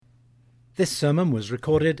This sermon was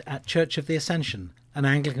recorded at Church of the Ascension, an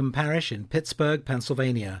Anglican parish in Pittsburgh,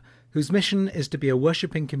 Pennsylvania, whose mission is to be a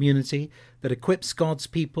worshipping community that equips God's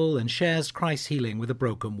people and shares Christ's healing with a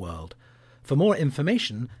broken world. For more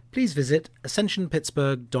information, please visit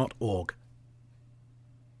ascensionpittsburgh.org.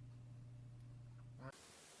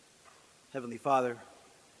 Heavenly Father,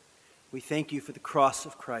 we thank you for the cross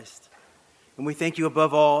of Christ. And we thank you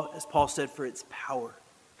above all, as Paul said, for its power.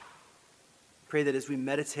 Pray that as we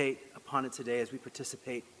meditate upon it today, as we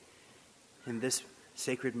participate in this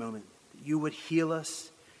sacred moment, that you would heal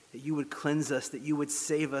us, that you would cleanse us, that you would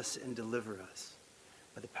save us and deliver us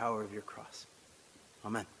by the power of your cross.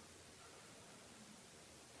 Amen.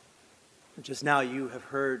 Just now you have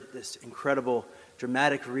heard this incredible,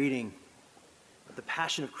 dramatic reading of the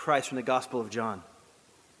Passion of Christ from the Gospel of John.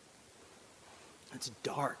 It's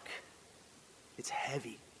dark. It's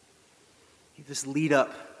heavy. This lead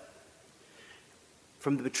up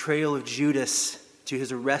from the betrayal of Judas to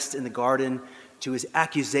his arrest in the garden, to his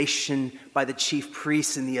accusation by the chief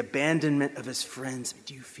priests and the abandonment of his friends.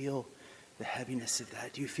 Do you feel the heaviness of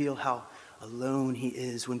that? Do you feel how alone he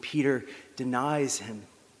is when Peter denies him?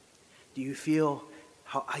 Do you feel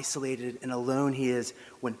how isolated and alone he is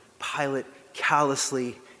when Pilate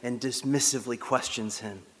callously and dismissively questions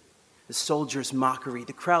him? The soldiers' mockery,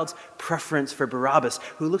 the crowd's preference for Barabbas,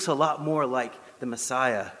 who looks a lot more like the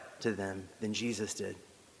Messiah to them than Jesus did.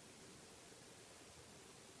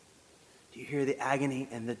 Do you hear the agony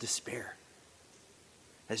and the despair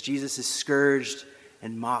as Jesus is scourged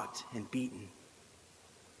and mocked and beaten?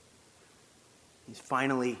 He's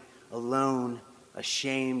finally alone,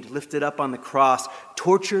 ashamed, lifted up on the cross,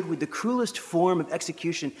 tortured with the cruelest form of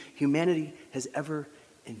execution humanity has ever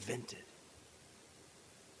invented.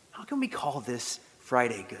 How can we call this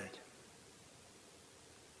Friday good?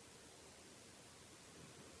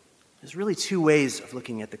 There's really two ways of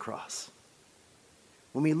looking at the cross.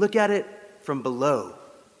 When we look at it from below,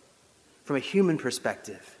 from a human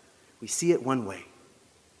perspective, we see it one way.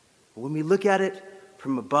 But when we look at it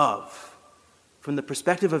from above, from the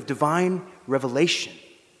perspective of divine revelation,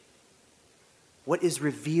 what is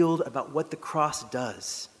revealed about what the cross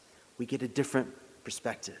does, we get a different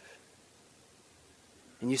perspective.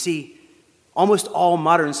 And you see, almost all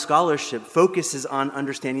modern scholarship focuses on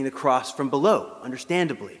understanding the cross from below,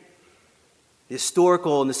 understandably. The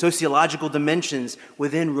historical and the sociological dimensions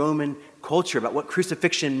within Roman culture about what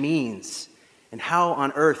crucifixion means and how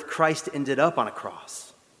on earth Christ ended up on a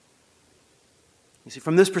cross. You see,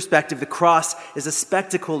 from this perspective, the cross is a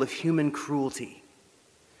spectacle of human cruelty.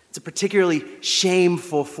 It's a particularly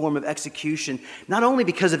shameful form of execution, not only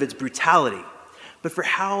because of its brutality, but for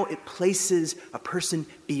how it places a person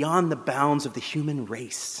beyond the bounds of the human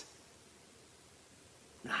race.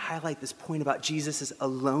 And I highlight this point about Jesus'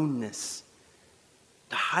 aloneness.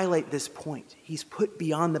 To highlight this point, he's put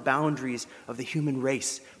beyond the boundaries of the human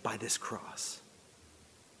race by this cross.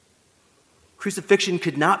 Crucifixion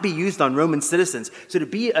could not be used on Roman citizens, so to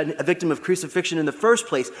be a victim of crucifixion in the first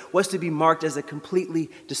place was to be marked as a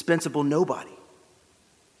completely dispensable nobody.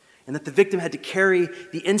 And that the victim had to carry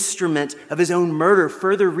the instrument of his own murder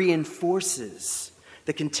further reinforces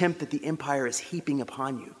the contempt that the empire is heaping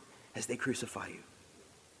upon you as they crucify you.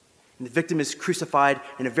 And the victim is crucified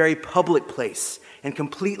in a very public place and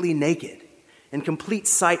completely naked, in complete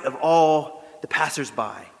sight of all the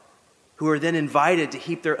passersby, who are then invited to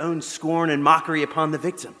heap their own scorn and mockery upon the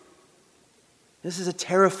victim. This is a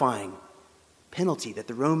terrifying penalty that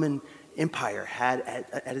the Roman Empire had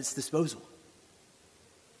at its disposal.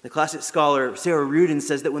 The classic scholar Sarah Rudin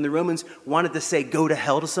says that when the Romans wanted to say go to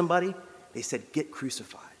hell to somebody, they said get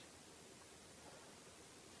crucified.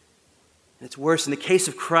 And it's worse in the case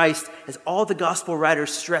of Christ, as all the gospel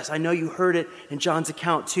writers stress. I know you heard it in John's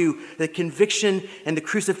account too. The conviction and the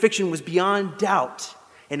crucifixion was beyond doubt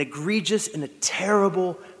an egregious and a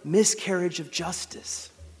terrible miscarriage of justice.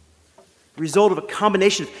 The result of a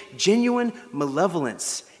combination of genuine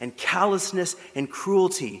malevolence and callousness and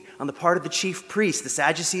cruelty on the part of the chief priests, the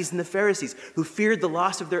Sadducees and the Pharisees, who feared the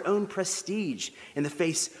loss of their own prestige in the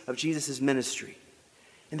face of Jesus' ministry.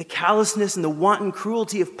 And the callousness and the wanton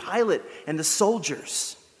cruelty of Pilate and the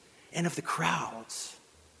soldiers and of the crowds.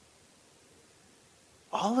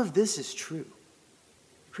 All of this is true.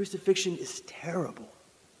 Crucifixion is terrible.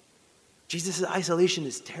 Jesus' isolation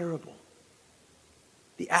is terrible.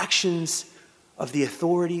 The actions of the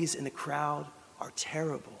authorities and the crowd are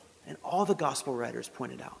terrible, and all the gospel writers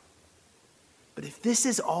pointed out. But if this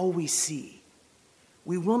is all we see,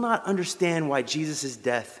 we will not understand why Jesus'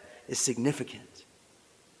 death is significant.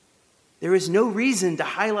 There is no reason to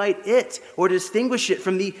highlight it or distinguish it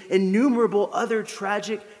from the innumerable other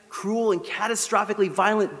tragic cruel and catastrophically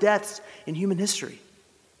violent deaths in human history.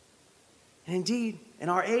 And indeed, in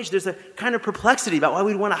our age, there's a kind of perplexity about why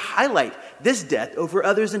we'd want to highlight this death over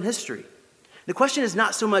others in history. The question is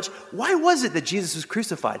not so much, why was it that Jesus was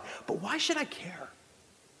crucified? But why should I care?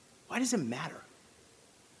 Why does it matter?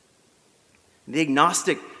 The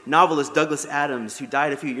agnostic novelist Douglas Adams, who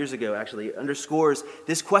died a few years ago, actually, underscores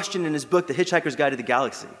this question in his book, The Hitchhiker's Guide to the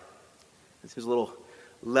Galaxy. This is a little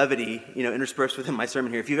levity, interspersed within my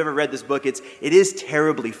sermon here. If you've ever read this book, it is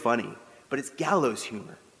terribly funny, but it's gallows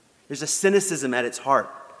humor. There's a cynicism at its heart.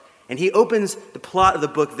 And he opens the plot of the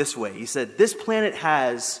book this way. He said, this planet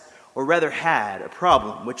has, or rather had, a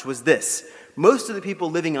problem, which was this. Most of the people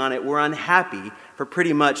living on it were unhappy for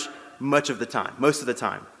pretty much most of the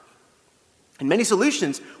time. And many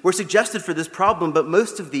solutions were suggested for this problem, but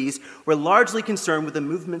most of these were largely concerned with the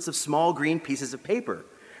movements of small green pieces of paper,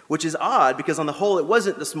 which is odd because on the whole it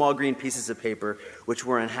wasn't the small green pieces of paper which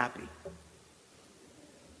were unhappy.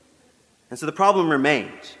 And so the problem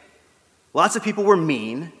remained. Lots of people were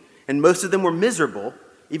mean, and most of them were miserable,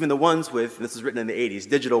 even the ones with, this was written in the 80s,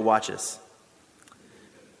 digital watches.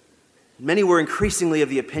 Many were increasingly of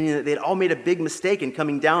the opinion that they had all made a big mistake in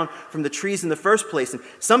coming down from the trees in the first place. And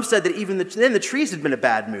some said that even then the trees had been a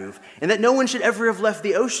bad move and that no one should ever have left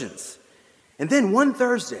the oceans. And then one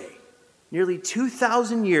Thursday, nearly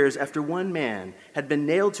 2,000 years after one man had been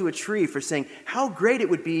nailed to a tree for saying how great it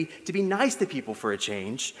would be to be nice to people for a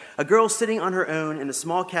change, a girl sitting on her own in a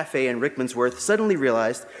small cafe in Rickmansworth suddenly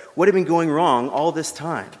realized what had been going wrong all this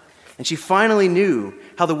time. And she finally knew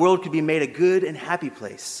how the world could be made a good and happy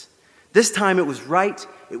place. This time it was right,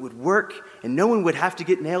 it would work, and no one would have to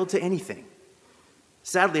get nailed to anything.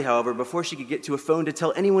 Sadly, however, before she could get to a phone to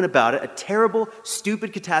tell anyone about it, a terrible,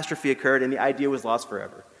 stupid catastrophe occurred and the idea was lost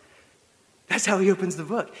forever. That's how he opens the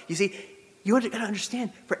book. You see, you got to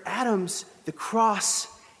understand, for Adams, the cross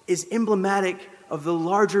is emblematic of the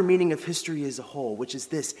larger meaning of history as a whole, which is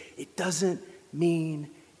this: it doesn't mean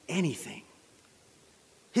anything.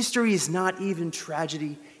 History is not even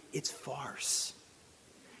tragedy, it's farce.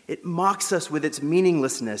 It mocks us with its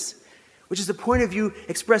meaninglessness, which is the point of view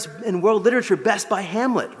expressed in world literature best by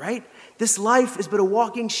Hamlet, right? This life is but a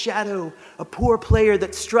walking shadow, a poor player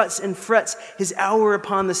that struts and frets his hour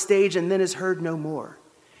upon the stage and then is heard no more.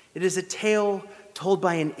 It is a tale told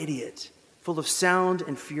by an idiot, full of sound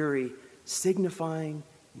and fury, signifying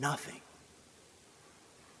nothing.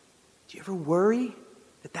 Do you ever worry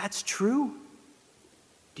that that's true?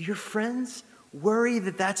 Do your friends worry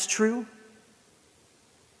that that's true?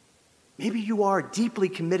 Maybe you are deeply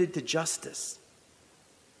committed to justice,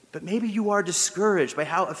 but maybe you are discouraged by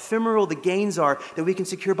how ephemeral the gains are that we can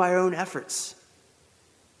secure by our own efforts.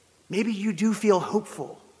 Maybe you do feel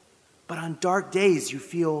hopeful, but on dark days you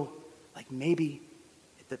feel like maybe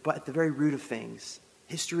at the very root of things,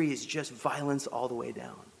 history is just violence all the way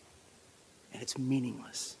down, and it's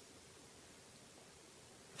meaningless.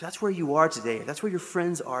 If that's where you are today, if that's where your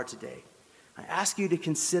friends are today, I ask you to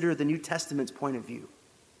consider the New Testament's point of view.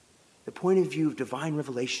 The point of view of divine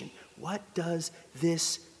revelation. What does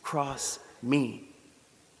this cross mean?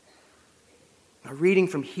 Our reading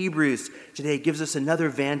from Hebrews today gives us another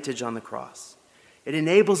vantage on the cross. It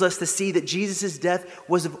enables us to see that Jesus' death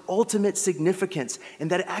was of ultimate significance and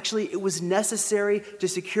that actually it was necessary to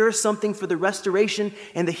secure something for the restoration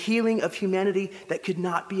and the healing of humanity that could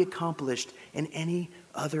not be accomplished in any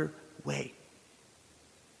other way.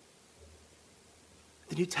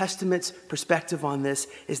 The New Testament's perspective on this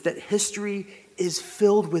is that history is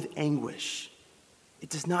filled with anguish. It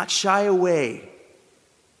does not shy away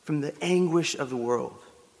from the anguish of the world.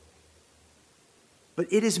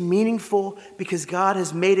 But it is meaningful because God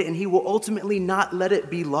has made it and he will ultimately not let it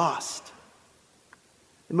be lost.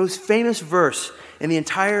 The most famous verse in the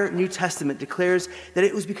entire New Testament declares that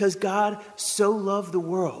it was because God so loved the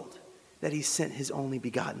world that he sent his only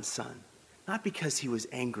begotten Son. Not because he was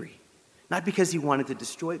angry. Not because he wanted to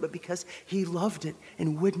destroy it, but because he loved it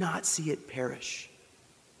and would not see it perish.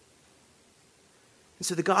 And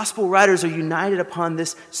so the gospel writers are united upon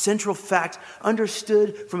this central fact,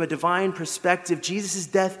 understood from a divine perspective. Jesus'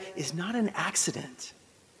 death is not an accident.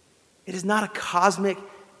 It is not a cosmic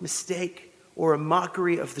mistake or a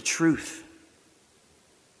mockery of the truth.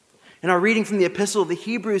 And our reading from the epistle of the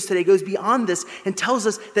Hebrews today goes beyond this and tells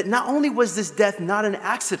us that not only was this death not an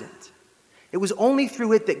accident, it was only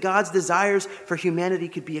through it that God's desires for humanity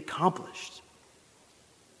could be accomplished.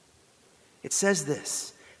 It says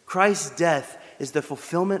this: Christ's death is the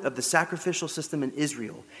fulfillment of the sacrificial system in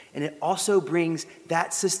Israel, and it also brings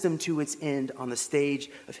that system to its end on the stage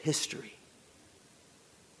of history.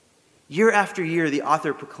 Year after year, the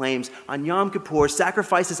author proclaims, on Yom Kippur,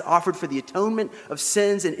 sacrifices offered for the atonement of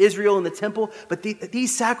sins in Israel and the temple, but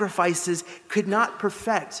these sacrifices could not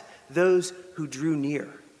perfect those who drew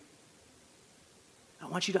near. I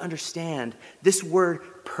want you to understand this word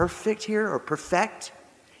perfect here, or perfect,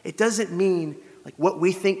 it doesn't mean like what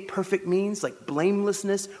we think perfect means, like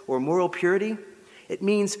blamelessness or moral purity. It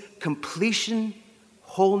means completion,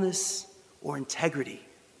 wholeness, or integrity.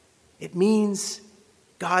 It means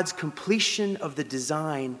God's completion of the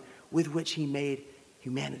design with which he made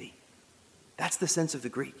humanity. That's the sense of the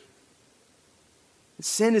Greek.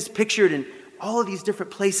 Sin is pictured in all of these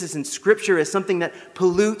different places in Scripture as something that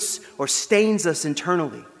pollutes or stains us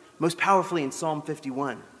internally, most powerfully in Psalm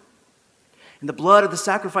 51. And the blood of the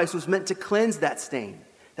sacrifice was meant to cleanse that stain,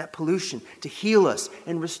 that pollution, to heal us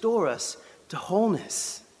and restore us to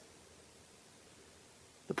wholeness.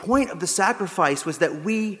 The point of the sacrifice was that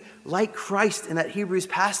we, like Christ in that Hebrews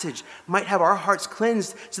passage, might have our hearts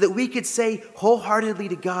cleansed so that we could say wholeheartedly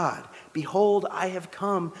to God, "Behold, I have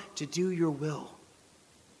come to do your will."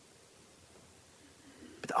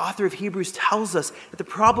 But the author of Hebrews tells us that the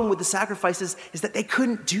problem with the sacrifices is that they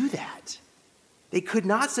couldn't do that. They could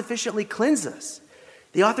not sufficiently cleanse us.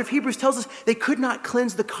 The author of Hebrews tells us they could not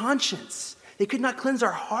cleanse the conscience. They could not cleanse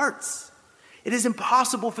our hearts. It is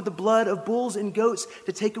impossible for the blood of bulls and goats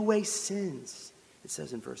to take away sins, it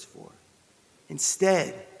says in verse 4.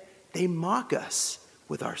 Instead, they mock us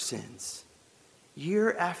with our sins.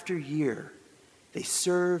 Year after year, they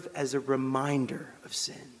serve as a reminder of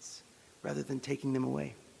sins rather than taking them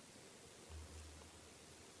away.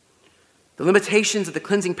 The limitations of the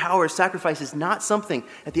cleansing power of sacrifice is not something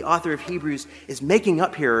that the author of Hebrews is making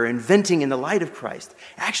up here or inventing in the light of Christ.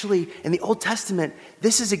 Actually, in the Old Testament,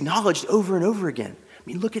 this is acknowledged over and over again. I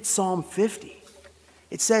mean, look at Psalm 50.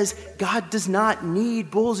 It says, God does not need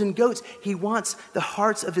bulls and goats. He wants the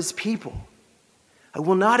hearts of his people. I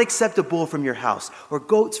will not accept a bull from your house or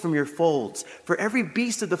goats from your folds, for every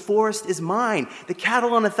beast of the forest is mine. The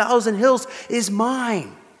cattle on 1,000 hills is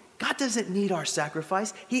mine. God doesn't need our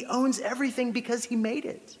sacrifice. He owns everything because he made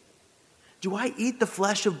it. Do I eat the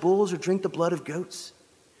flesh of bulls or drink the blood of goats?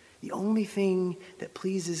 The only thing that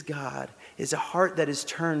pleases God is a heart that is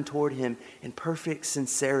turned toward him in perfect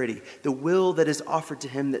sincerity, the will that is offered to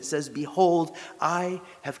him that says, "Behold, I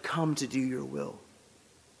have come to do your will."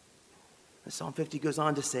 Psalm 50 goes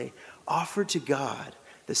on to say, offer to God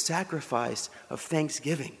the sacrifice of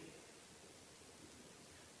thanksgiving.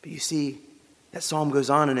 But you see, that psalm goes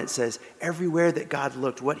on and it says, everywhere that God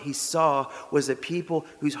looked, what he saw was a people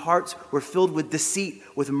whose hearts were filled with deceit,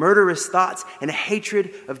 with murderous thoughts, and a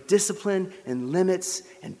hatred of discipline and limits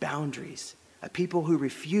and boundaries. A people who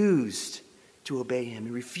refused to obey him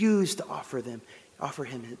and refused to offer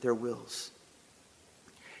him their wills.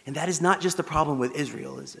 And that is not just the problem with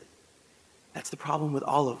Israel, is it? That's the problem with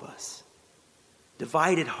all of us.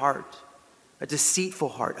 Divided heart, a deceitful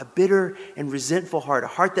heart, a bitter and resentful heart, a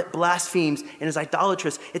heart that blasphemes and is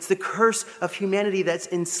idolatrous. It's the curse of humanity that's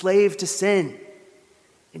enslaved to sin.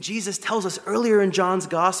 And Jesus tells us earlier in John's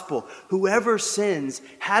gospel, whoever sins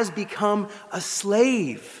has become a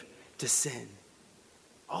slave to sin.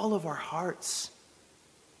 All of our hearts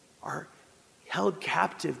are held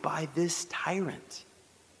captive by this tyrant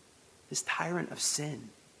of sin.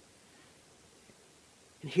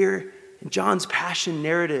 And here in John's passion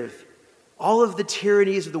narrative, all of the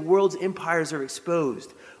tyrannies of the world's empires are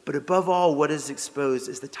exposed. But above all, what is exposed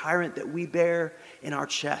is the tyrant that we bear in our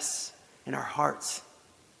chests, in our hearts.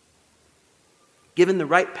 Given the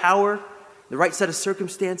right power, the right set of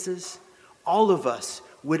circumstances, all of us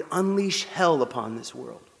would unleash hell upon this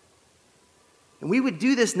world. And we would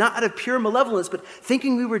do this not out of pure malevolence, but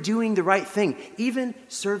thinking we were doing the right thing, even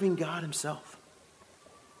serving God himself.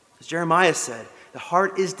 As Jeremiah said, the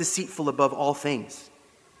heart is deceitful above all things.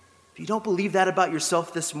 If you don't believe that about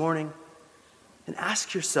yourself this morning, then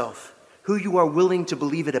ask yourself who you are willing to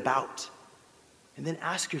believe it about. And then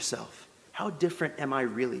ask yourself, how different am I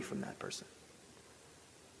really from that person?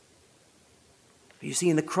 You see,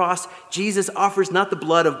 in the cross, Jesus offers not the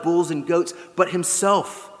blood of bulls and goats, but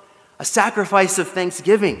himself, a sacrifice of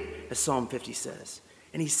thanksgiving, as Psalm 50 says.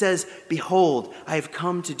 And he says, "Behold, I have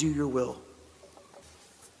come to do your will."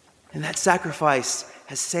 And that sacrifice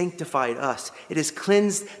has sanctified us. It has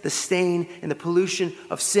cleansed the stain and the pollution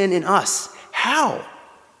of sin in us. How?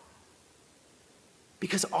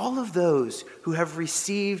 Because all of those who have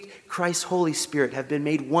received Christ's Holy Spirit have been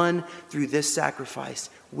made one through this sacrifice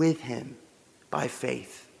with him by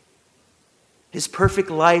faith. His perfect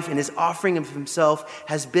life and his offering of himself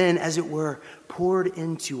has been, as it were, poured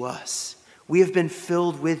into us. We have been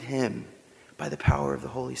filled with him by the power of the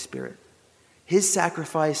Holy Spirit. His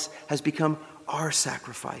sacrifice has become our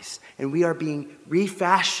sacrifice, and we are being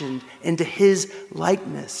refashioned into his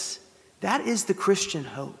likeness. That is the Christian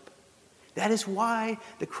hope. That is why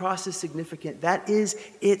the cross is significant. That is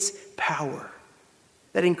its power.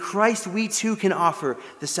 That in Christ we too can offer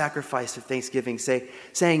the sacrifice of thanksgiving,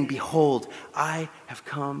 saying, "Behold, I have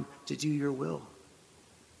come to do your will."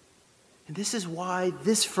 And this is why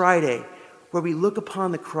this Friday, where we look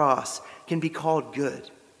upon the cross, can be called good.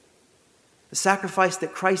 The sacrifice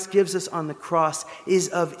that Christ gives us on the cross is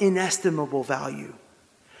of inestimable value.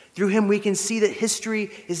 Through him, we can see that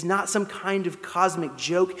history is not some kind of cosmic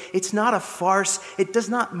joke. It's not a farce. It does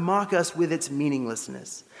not mock us with its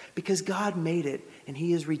meaninglessness, because God made it, and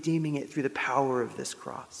he is redeeming it through the power of this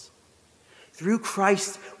cross. Through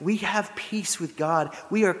Christ, we have peace with God.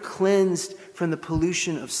 We are cleansed from the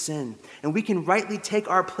pollution of sin, and we can rightly take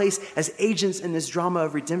our place as agents in this drama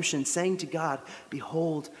of redemption, saying to God,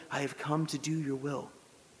 "Behold, I have come to do your will."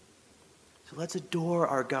 So let's adore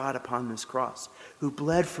our God upon this cross, who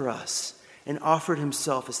bled for us and offered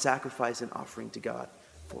himself a sacrifice and offering to God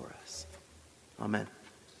for us. Amen.